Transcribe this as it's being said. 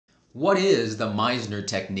What is the Meisner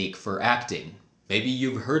technique for acting? Maybe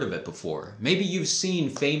you've heard of it before. Maybe you've seen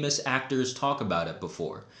famous actors talk about it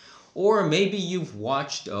before. Or maybe you've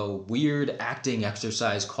watched a weird acting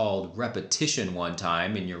exercise called repetition one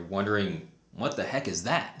time and you're wondering, what the heck is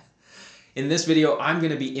that? In this video, I'm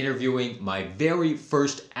going to be interviewing my very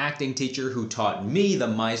first acting teacher who taught me the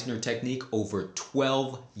Meisner technique over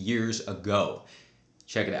 12 years ago.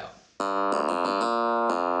 Check it out.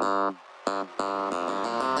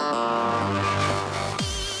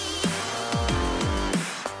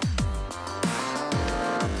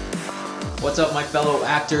 What's up, my fellow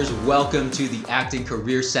actors? Welcome to the Acting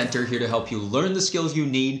Career Center, here to help you learn the skills you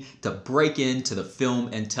need to break into the film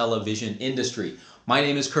and television industry. My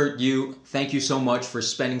name is Kurt Yu. Thank you so much for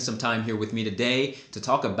spending some time here with me today to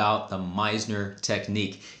talk about the Meisner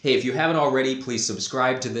technique. Hey, if you haven't already, please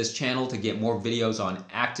subscribe to this channel to get more videos on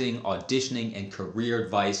acting, auditioning, and career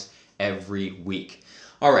advice every week.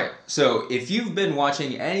 Alright, so if you've been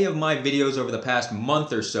watching any of my videos over the past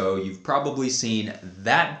month or so, you've probably seen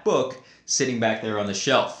that book sitting back there on the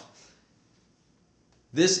shelf.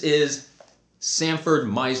 This is Sanford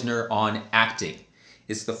Meisner on Acting.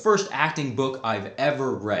 It's the first acting book I've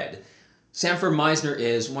ever read. Sanford Meisner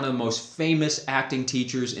is one of the most famous acting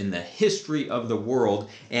teachers in the history of the world,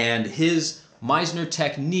 and his Meisner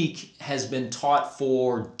technique has been taught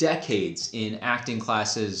for decades in acting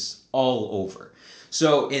classes all over.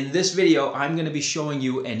 So in this video, I'm going to be showing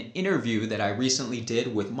you an interview that I recently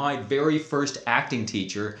did with my very first acting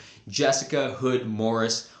teacher, Jessica Hood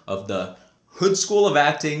Morris of the Hood School of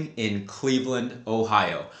Acting in Cleveland,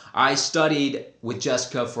 Ohio. I studied with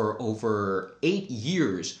Jessica for over 8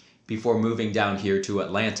 years before moving down here to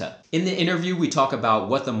Atlanta. In the interview, we talk about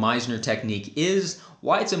what the Meisner technique is,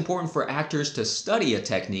 why it's important for actors to study a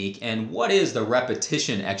technique, and what is the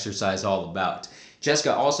repetition exercise all about.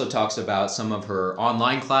 Jessica also talks about some of her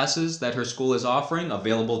online classes that her school is offering,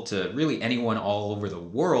 available to really anyone all over the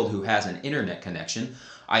world who has an internet connection.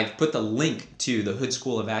 I've put the link to the Hood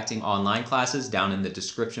School of Acting online classes down in the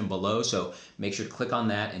description below, so make sure to click on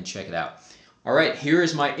that and check it out. All right, here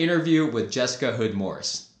is my interview with Jessica Hood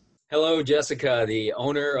Morris. Hello, Jessica, the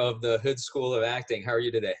owner of the Hood School of Acting. How are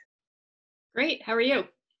you today? Great. How are you?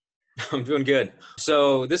 I'm doing good.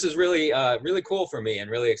 So this is really really cool for me and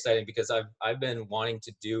really exciting because I've been wanting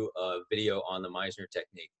to do a video on the Meisner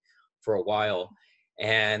technique for a while.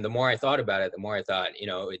 And the more I thought about it, the more I thought, you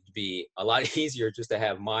know, it'd be a lot easier just to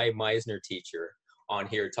have my Meisner teacher on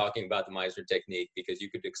here talking about the Meisner technique, because you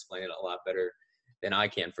could explain it a lot better than I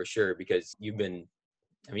can, for sure, because you've been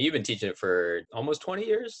teaching it for almost 20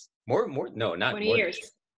 years? No, not 20 more years. than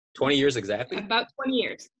 20 years exactly? About 20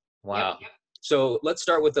 years. Wow. Yep. So let's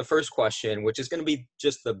start with the first question, which is going to be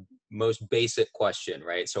just the most basic question,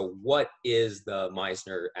 right? So what is the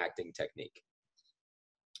Meisner acting technique?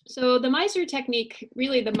 So the Meisner technique,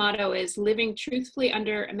 really the motto is living truthfully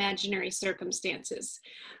under imaginary circumstances.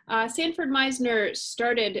 Sanford Meisner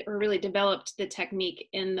started or really developed the technique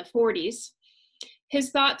in the 40s.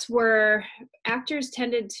 His thoughts were actors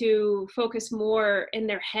tended to focus more in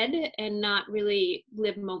their head and not really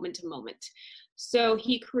live moment to moment. So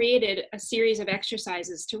he created a series of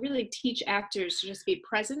exercises to really teach actors to just be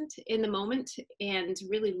present in the moment and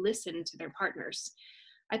really listen to their partners.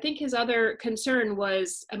 I think his other concern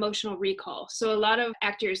was emotional recall. So a lot of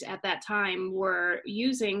actors at that time were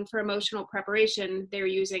using, for emotional preparation, they were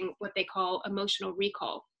using what they call emotional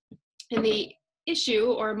recall. And the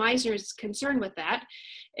issue, or Meisner's concern with that,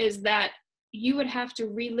 is that you would have to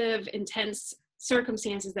relive intense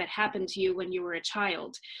circumstances that happened to you when you were a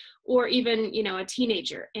child, or even, you know, a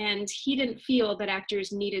teenager. And he didn't feel that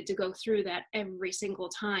actors needed to go through that every single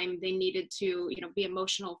time they needed to, you know, be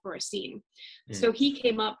emotional for a scene. So he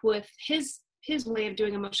came up with his way of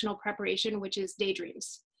doing emotional preparation, which is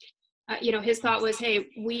daydreams. You know, his thought was, hey,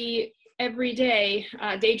 we every day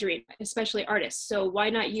daydream, especially artists. So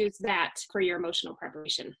why not use that for your emotional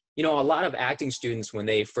preparation? You know, a lot of acting students, when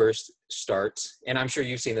they first start, and I'm sure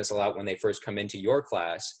you've seen this a lot when they first come into your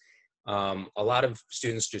class, a lot of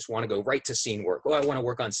students just want to go right to scene work. Oh, I want to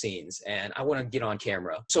work on scenes and I want to get on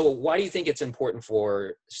camera. So why do you think it's important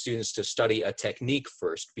for students to study a technique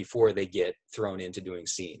first before they get thrown into doing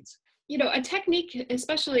scenes? You know, a technique,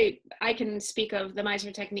 especially I can speak of the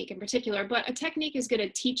Meisner technique in particular, but a technique is going to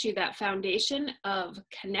teach you that foundation of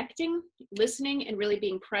connecting, listening, and really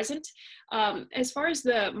being present. As far as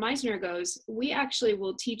the Meisner goes, we actually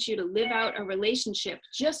will teach you to live out a relationship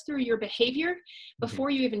just through your behavior before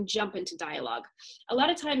you even jump into dialogue. A lot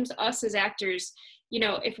of times us as actors, you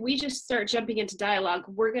know, if we just start jumping into dialogue,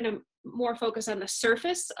 we're going to more focus on the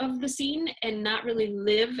surface of the scene and not really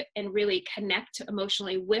live and really connect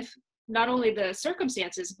emotionally with not only the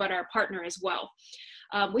circumstances, but our partner as well.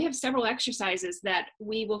 We have several exercises that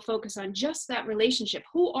we will focus on just that relationship.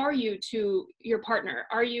 Who are you to your partner?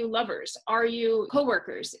 Are you lovers? Are you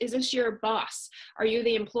coworkers? Is this your boss? Are you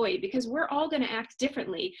the employee? Because we're all going to act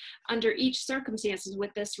differently under each circumstances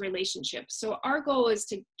with this relationship. So our goal is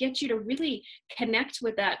to get you to really connect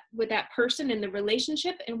with that person in the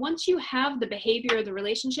relationship. And once you have the behavior of the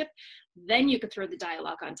relationship, then you could throw the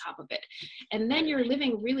dialogue on top of it. And then you're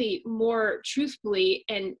living really more truthfully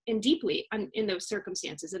and deeply in those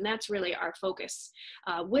circumstances. And that's really our focus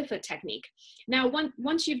with a technique. Now,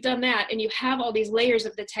 once you've done that and you have all these layers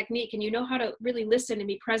of the technique and you know how to really listen and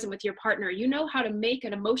be present with your partner, you know how to make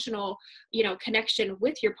an emotional, connection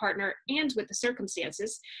with your partner and with the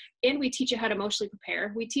circumstances. And we teach you how to emotionally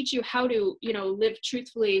prepare. We teach you how to, live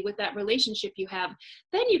truthfully with that relationship you have.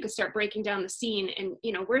 Then you can start breaking down the scene and,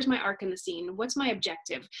 where's my arc in the scene? What's my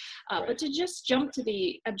objective? Right. But to just jump to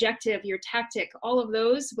the objective, your tactic, all of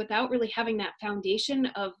those without really having that foundation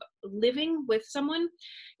of living with someone,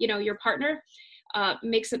 your partner,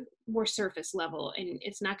 makes it more surface level, and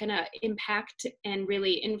it's not going to impact and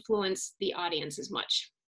really influence the audience as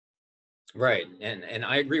much. Right. And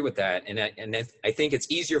I agree with that. And I think it's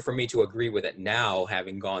easier for me to agree with it now,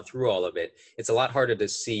 having gone through all of it. It's a lot harder to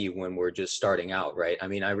see when we're just starting out, right? I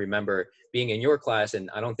mean, I remember being in your class, and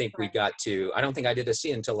I don't think I did a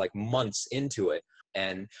scene until like months into it.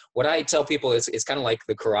 And what I tell people is it's kind of like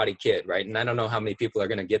the Karate Kid, right? And I don't know how many people are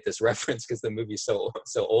going to get this reference because the movie's so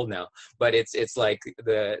old now, but it's like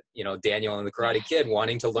Daniel and the Karate Kid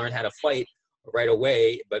wanting to learn how to fight right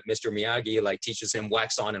away, but Mr. Miyagi teaches him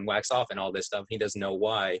wax on and wax off and all this stuff. He doesn't know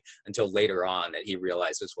why until later on that he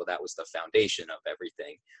realizes, well, that was the foundation of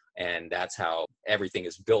everything. And that's how everything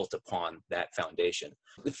is built upon that foundation.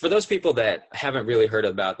 For those people that haven't really heard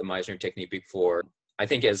about the Meisner technique before, I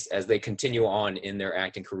think as they continue on in their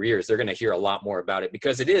acting careers, they're going to hear a lot more about it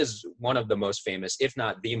because it is one of the most famous, if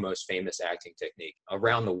not the most famous acting technique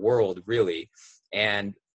around the world, really.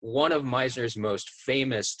 And one of Meisner's most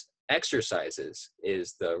famous exercises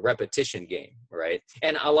is the repetition game, right?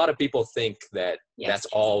 And a lot of people think that that's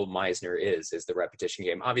all Meisner is the repetition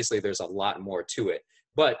game. Obviously, there's a lot more to it,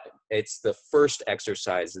 but it's the first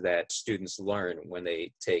exercise that students learn when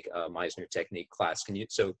they take a Meisner technique class. Can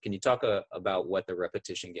you talk about what the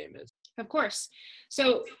repetition game is? Of course.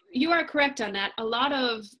 So you are correct on that. A lot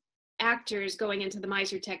of actors going into the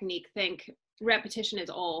Meisner technique think repetition is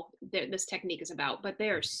all this technique is about, but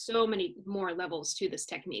there are so many more levels to this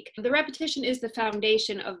technique. The repetition is the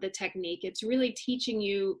foundation of the technique. It's really teaching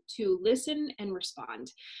you to listen and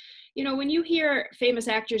respond. When you hear famous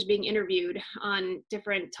actors being interviewed on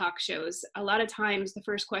different talk shows, a lot of times the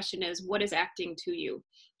first question is, what is acting to you?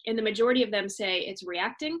 And the majority of them say it's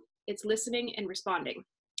reacting, it's listening, and responding.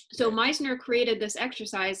 So Meisner created this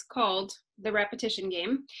exercise called the repetition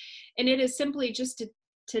game, and it is simply just to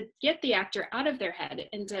get the actor out of their head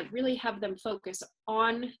and to really have them focus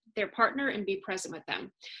on their partner and be present with them.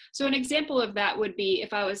 So an example of that would be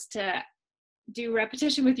if I was to do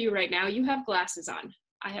repetition with you right now, you have glasses on.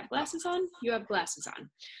 I have glasses on, you have glasses on.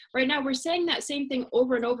 Right now we're saying that same thing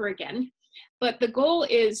over and over again, but the goal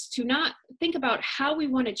is to not think about how we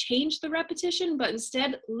want to change the repetition, but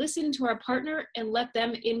instead listen to our partner and let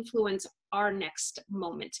them influence our next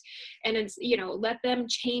moment. And it's, let them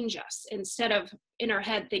change us instead of in our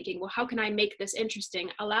head thinking, well, how can I make this interesting?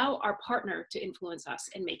 Allow our partner to influence us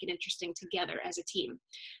and make it interesting together as a team.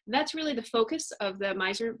 And that's really the focus of the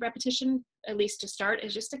Meisner repetition, at least to start,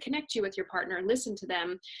 is just to connect you with your partner, listen to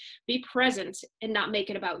them, be present, and not make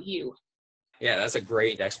it about you. Yeah, that's a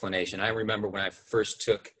great explanation. I remember when I first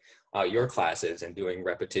took your classes and doing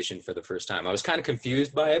repetition for the first time, I was kind of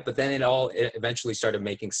confused by it, but then it eventually started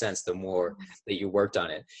making sense the more that you worked on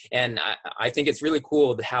it. And I think it's really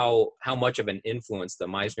cool how much of an influence the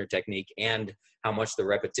Meisner technique and how much the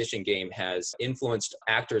repetition game has influenced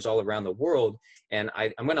actors all around the world. And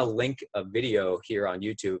I'm going to link a video here on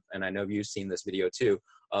YouTube, and I know you've seen this video too,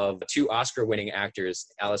 of two Oscar-winning actors,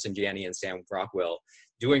 Allison Janney and Sam Rockwell,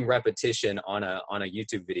 doing repetition on a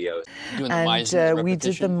YouTube video. Doing the Meisner we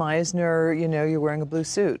did the Meisner, you're wearing a blue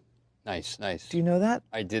suit. Nice, nice. Do you know that?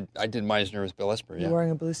 I did Meisner as Bill Esper, yeah. You're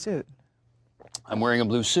wearing a blue suit. I'm wearing a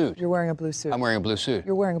blue suit. You're wearing a blue suit. I'm wearing a blue suit.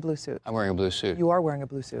 You're wearing a blue suit. I'm wearing a blue suit. You are wearing a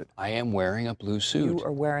blue suit. I am wearing a blue suit. You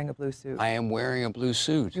are wearing a blue suit. I am wearing a blue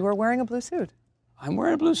suit. You are wearing a blue suit. I'm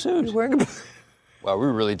wearing a blue suit. You're wearing a blue Well,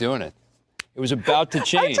 we're really doing it. It was about to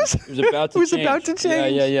change. It was about to It was change. about to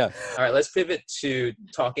change. Yeah. All right, let's pivot to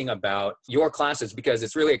talking about your classes, because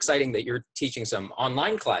it's really exciting that you're teaching some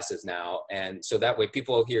online classes now. And so that way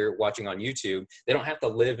people here watching on YouTube, they don't have to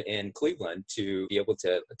live in Cleveland to be able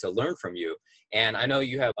to learn from you. And I know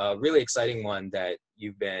you have a really exciting one that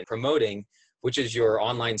you've been promoting, which is your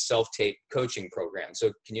online self-tape coaching program.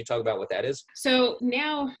 So can you talk about what that is? So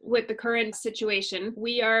now with the current situation,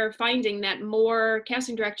 we are finding that more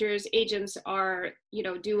casting directors, agents are,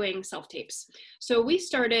 doing self-tapes. So we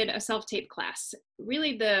started a self-tape class,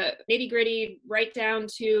 really the nitty-gritty, right down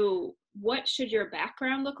to what should your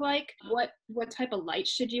background look like? What type of light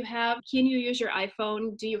should you have? Can you use your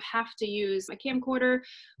iPhone? Do you have to use a camcorder?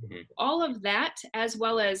 Mm-hmm. All of that, as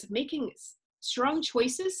well as making strong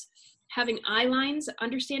choices, having eye lines,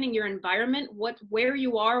 understanding your environment, where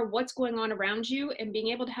you are, what's going on around you, and being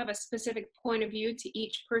able to have a specific point of view to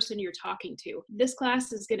each person you're talking to. This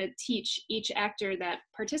class is going to teach each actor that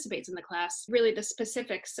participates in the class really the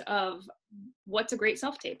specifics of what's a great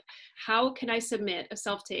self-tape. How can I submit a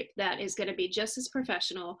self-tape that is going to be just as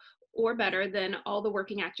professional or better than all the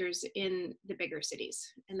working actors in the bigger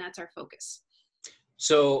cities? And that's our focus.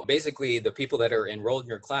 So basically, the people that are enrolled in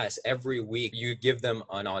your class, every week you give them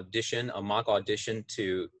an audition, a mock audition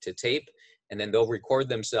to tape, and then they'll record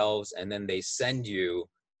themselves, and then they send you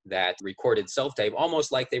that recorded self-tape,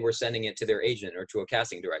 almost like they were sending it to their agent or to a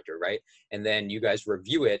casting director, right? And then you guys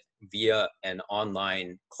review it via an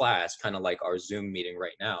online class, kind of like our Zoom meeting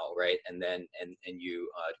right now, right? And then and you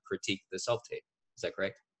critique the self-tape. Is that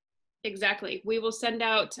correct? Exactly. We will send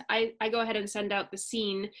out, I go ahead and send out the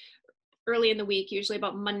scene early in the week, usually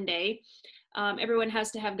about Monday. Everyone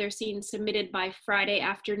has to have their scene submitted by Friday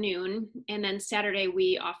afternoon. And then Saturday,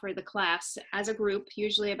 we offer the class as a group.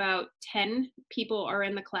 Usually about 10 people are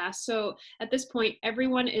in the class. So at this point,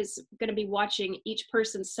 everyone is going to be watching each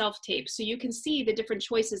person's self-tape. So you can see the different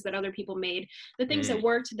choices that other people made, the things that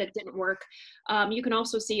worked, that didn't work. You can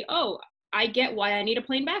also see, oh, I get why I need a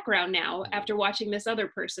plain background now after watching this other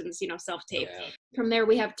person's, self-tape. Yeah. From there,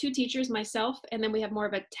 we have 2 teachers, myself, and then we have more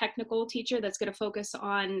of a technical teacher that's going to focus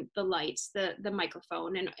on the lights, the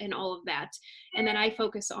microphone, and all of that. And then I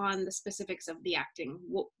focus on the specifics of the acting,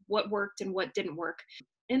 what worked and what didn't work.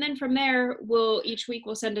 And then from there, each week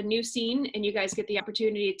we'll send a new scene, and you guys get the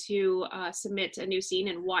opportunity to submit a new scene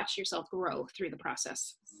and watch yourself grow through the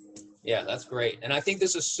process. Yeah, that's great. And I think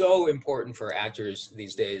this is so important for actors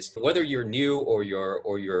these days, whether you're new or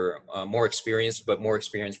you're more experienced, but more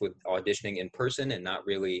experienced with auditioning in person and not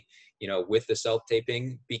really, with the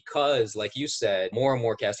self-taping, because like you said, more and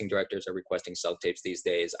more casting directors are requesting self-tapes these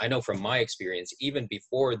days. I know from my experience, even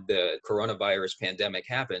before the coronavirus pandemic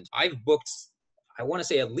happened, I've booked, I want to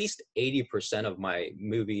say at least 80% of my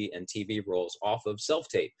movie and TV roles off of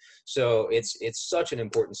self-tape. So it's such an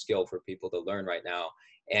important skill for people to learn right now.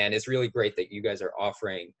 And it's really great that you guys are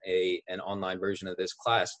offering an online version of this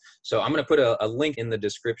class. So I'm going to put a link in the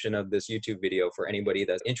description of this YouTube video for anybody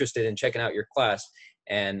that's interested in checking out your class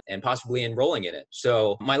and possibly enrolling in it.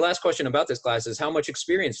 So my last question about this class is, how much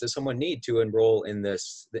experience does someone need to enroll in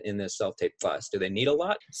this self-tape class? Do they need a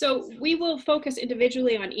lot? So we will focus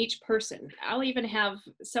individually on each person. I'll even have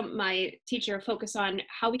my teacher focus on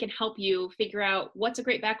how we can help you figure out what's a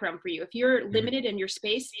great background for you. If you're limited in your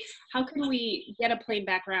space, how can we get a plain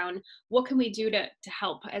background? What can we do to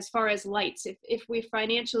help as far as lights? If we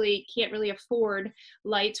financially can't really afford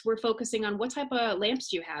lights, we're focusing on what type of lamps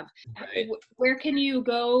do you have? Right. Where can you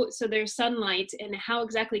go so there's sunlight, and how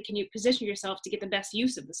exactly can you position yourself to get the best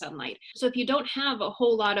use of the sunlight? So if you don't have a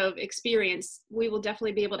whole lot of experience, we will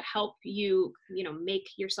definitely be able to help you, make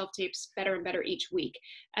your self-tapes better and better each week.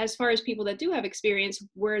 As far as people that do have experience,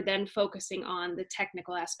 we're then focusing on the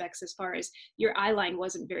technical aspects, as far as your eye line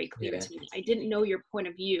wasn't very clear to me. I didn't know your point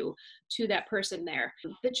of view to that person there.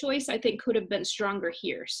 The choice, I think, could have been stronger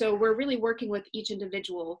here. So we're really working with each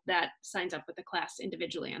individual that signs up with the class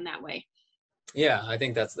individually on that way. Yeah, I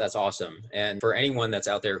think that's awesome. And for anyone that's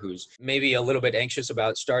out there who's maybe a little bit anxious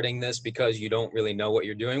about starting this because you don't really know what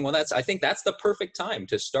you're doing, well, I think that's the perfect time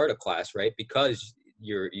to start a class, right? Because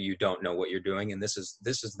you don't know what you're doing, and this is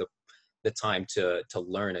the time to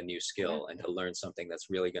learn a new skill and to learn something that's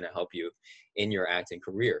really going to help you in your acting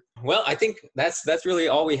career. Well, I think that's really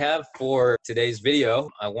all we have for today's video.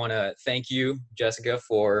 I want to thank you, Jessica,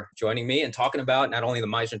 for joining me and talking about not only the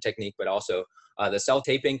Meisner technique, but also the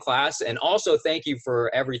self-taping class. And also thank you for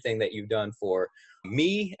everything that you've done for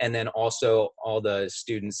me, and then also all the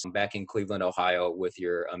students back in Cleveland, Ohio, with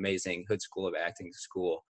your amazing Hood School of Acting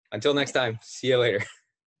school. Until next time, see you later.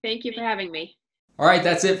 Thank you for having me. All right,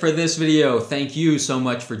 that's it for this video. Thank you so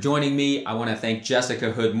much for joining me. I want to thank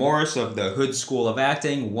Jessica Hood Morris of the Hood School of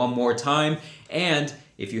Acting one more time. And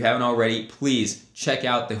if you haven't already, please check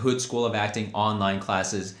out the Hood School of Acting online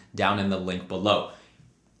classes down in the link below.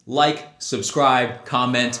 Like, subscribe,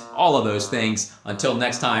 comment, all of those things. Until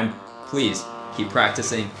next time, please keep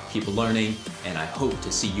practicing, keep learning, and I hope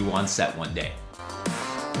to see you on set one day.